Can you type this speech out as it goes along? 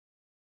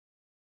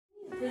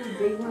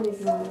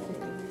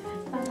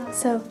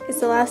So, it's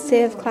the last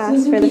day of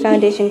class for the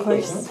foundation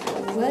course.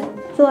 What?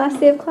 It's the last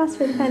day of class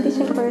for the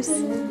foundation course.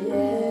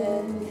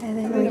 Yeah. And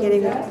then we're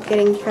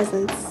getting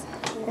presents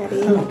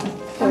ready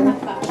for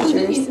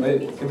teachers.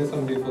 Wait, give me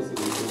some people to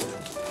do.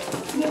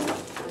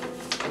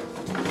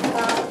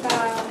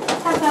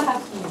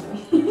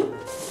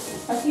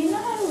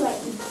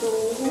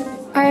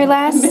 Our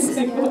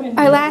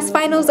last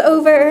final's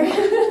over.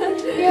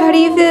 How do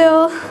you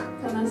feel?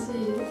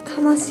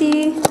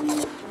 Kamashi.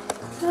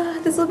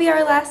 This will be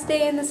our last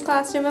day in this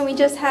classroom, and we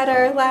just had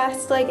our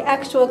last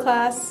actual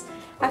class.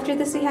 After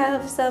this, we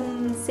have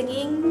some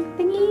singing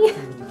thingy,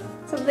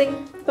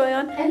 something going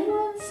on.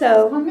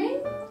 So Coming?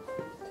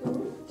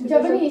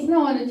 Japanese?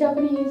 No, the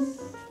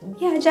Japanese.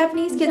 yeah,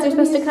 Japanese kids are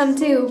supposed to come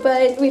too,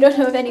 but we don't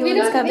know if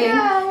anyone's coming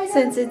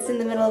since it's in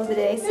the middle of the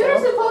day. We were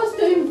So supposed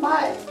to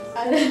invite.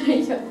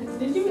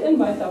 Did you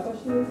invite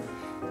Takashi?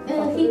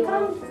 He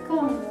can't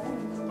come.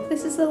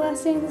 this is the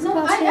last day in this No,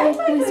 classroom.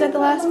 I We spent the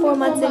last 4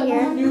 months in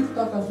here.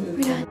 Takashi.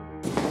 We're done.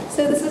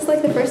 So this is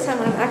the first time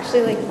I'm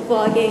actually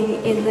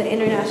vlogging in the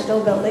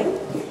international building,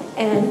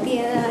 and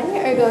Thea and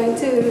I are going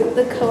to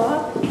the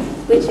co-op,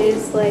 which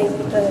is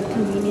the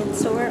convenience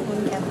store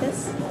on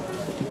campus.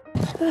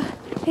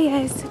 Hey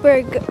guys,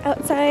 we're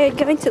outside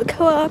going to the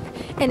co-op,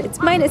 and it's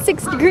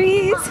 -6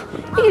 degrees.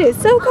 It is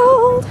so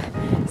cold.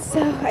 So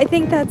I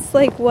think that's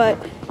what,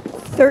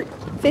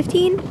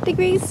 15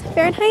 degrees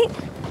Fahrenheit?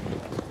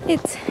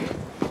 It's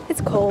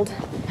cold.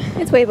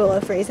 It's way below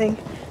freezing.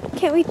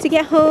 Can't wait to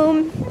get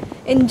home,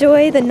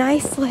 enjoy the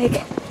nice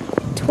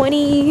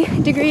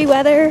 20-degree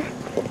weather.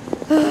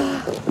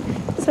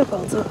 So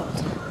cold, so cold.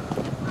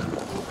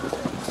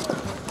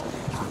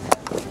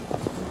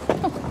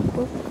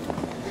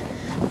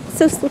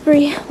 So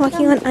slippery,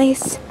 walking on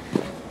ice.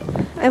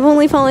 I've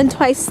only fallen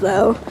twice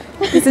though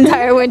this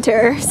entire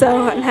winter, so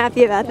I'm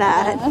happy about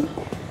that.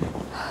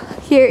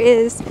 Here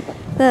is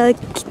the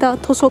Kita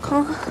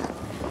Toshokan,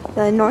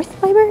 the North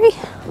Library.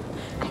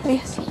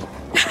 Yes.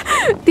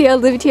 Thea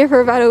lived here for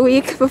about a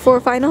week before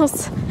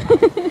finals.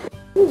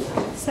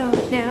 So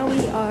now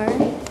we are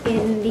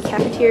in the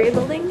cafeteria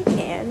building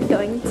and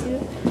going to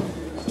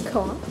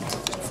co-op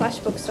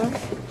 / bookstore.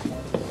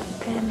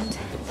 And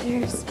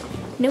there's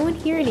no one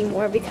here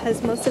anymore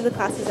because most of the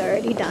classes are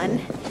already done,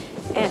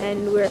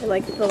 and we're the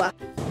last.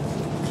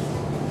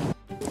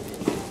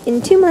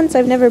 In 2 months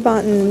I've never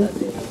bought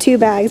 2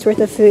 bags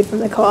worth of food from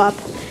the co-op,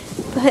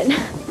 but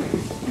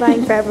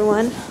buying for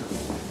everyone.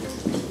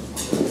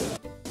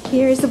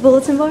 Here's the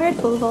bulletin board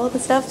full of all the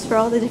stuffs for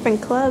all the different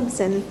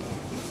clubs and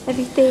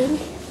everything.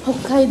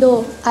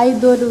 Hokkaido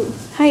Idol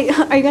Hi,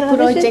 are you gonna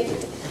audition? Project.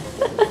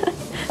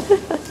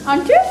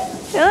 Aren't you?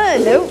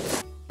 Nope.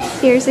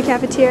 Here's the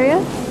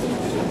cafeteria.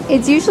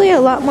 It's usually a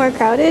lot more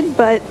crowded,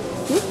 but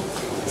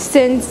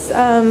since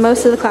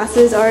most of the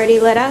classes already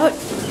let out,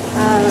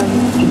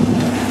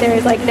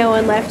 there's no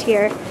one left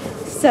here.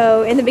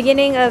 So in the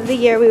beginning of the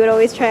year, we would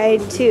always try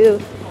to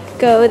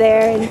go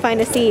there and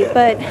find a seat,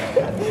 but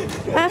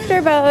after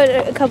about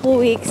a couple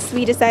weeks,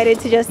 we decided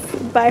to just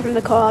buy from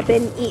the co-op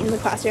and eat in the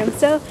classroom.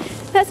 So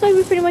that's why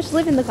we pretty much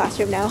live in the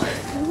classroom now.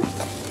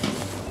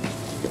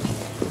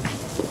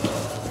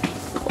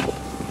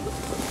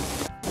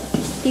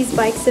 These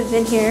bikes have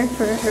been here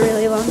for a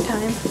really long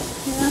time.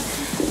 Yeah.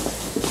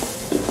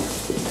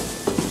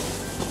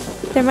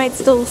 There might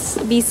still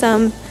be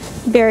some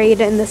buried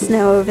in the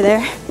snow over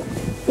there.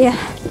 Yeah.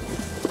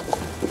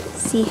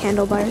 See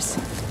handlebars.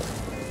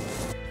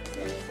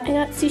 I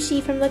got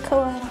sushi from the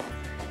co-op.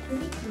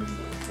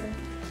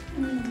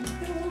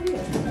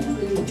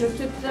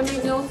 That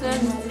made no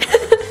sense.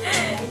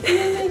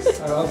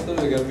 I asked her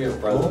to give me a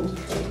present.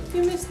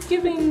 You missed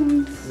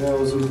giving. Yeah, it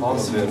was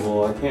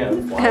impossible. I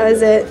can't fly. How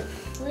is it?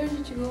 Where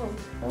did you go?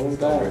 I was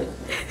there.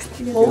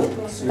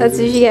 That's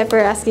what you get for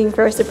asking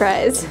for a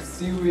surprise.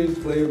 Seaweed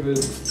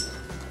flavored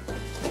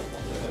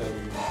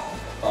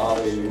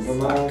barley.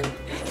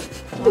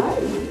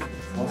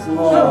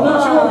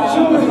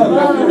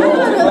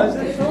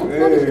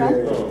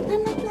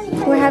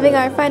 We're having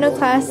our final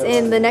class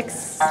in the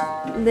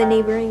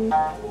neighboring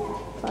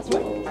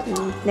classroom.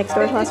 Next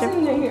door classroom.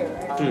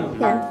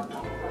 Yeah.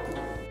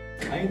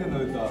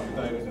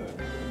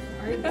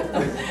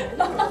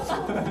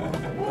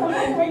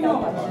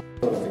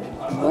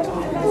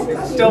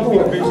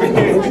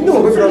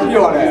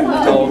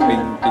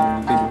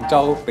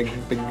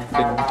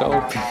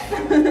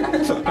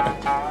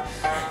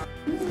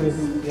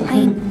 Hi,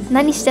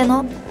 何してん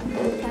の？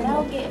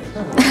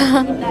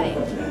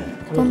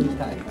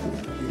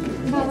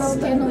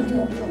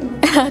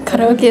カ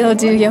ラオケの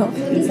授業。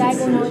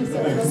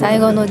最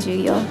後の授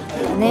業だ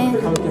ね。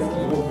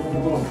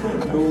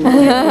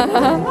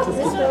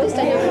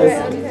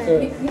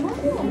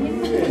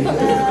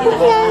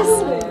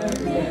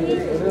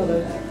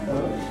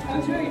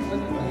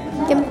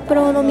ケンプ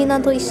ロのみんな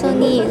と一緒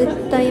に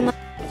歌います。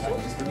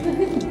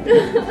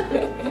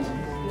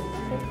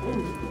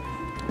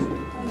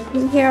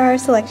Here are our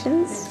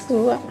selections.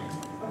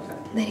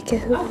 Let it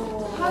go.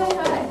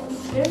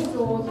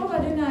 音が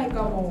出ない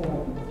かも。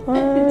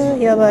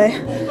やばい。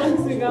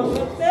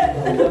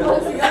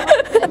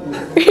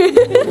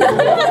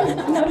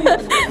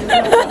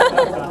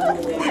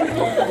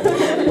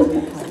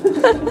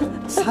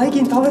最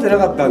近食べてな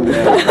かったんで。あ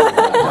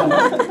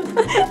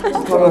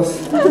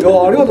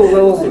りがとうござ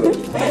いま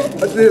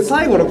す。で、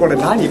最後のこれ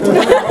何？こ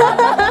れ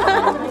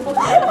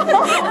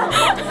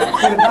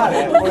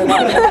誰？これ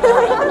誰？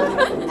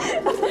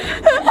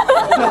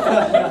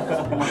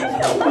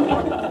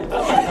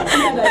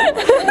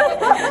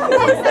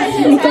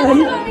みかん。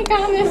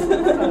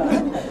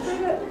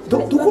ど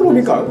この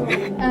みかん？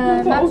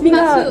み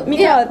かん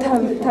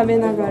食べ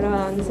なが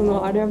らそ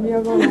のアラビ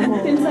ア語の方。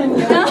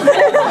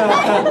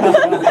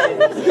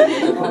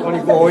ここ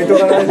にこう置いと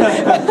かないと。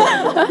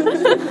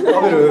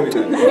食べるみた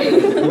いな。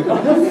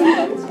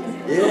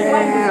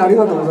あり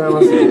がとうござい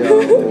ます。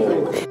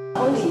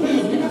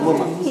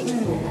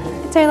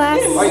It's our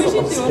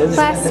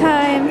last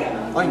time.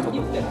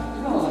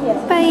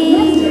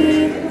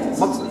 Bye.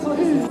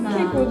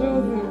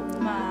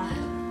 まあ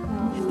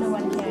no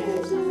one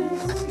cares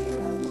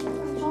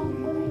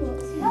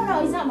เรา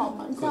อีสานบอก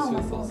อีสานบ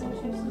อก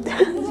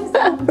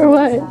For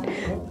what?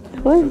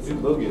 What?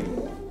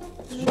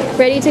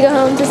 Ready to go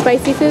home to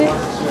spicy food?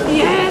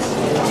 Yes!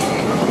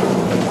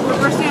 The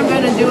first thing I'm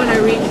gonna do when I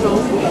reach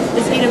both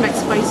is eat a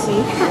McSpicy.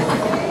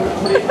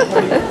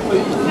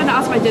 I'm gonna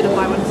ask my dad to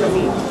buy one for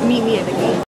me. Meet me at the gate.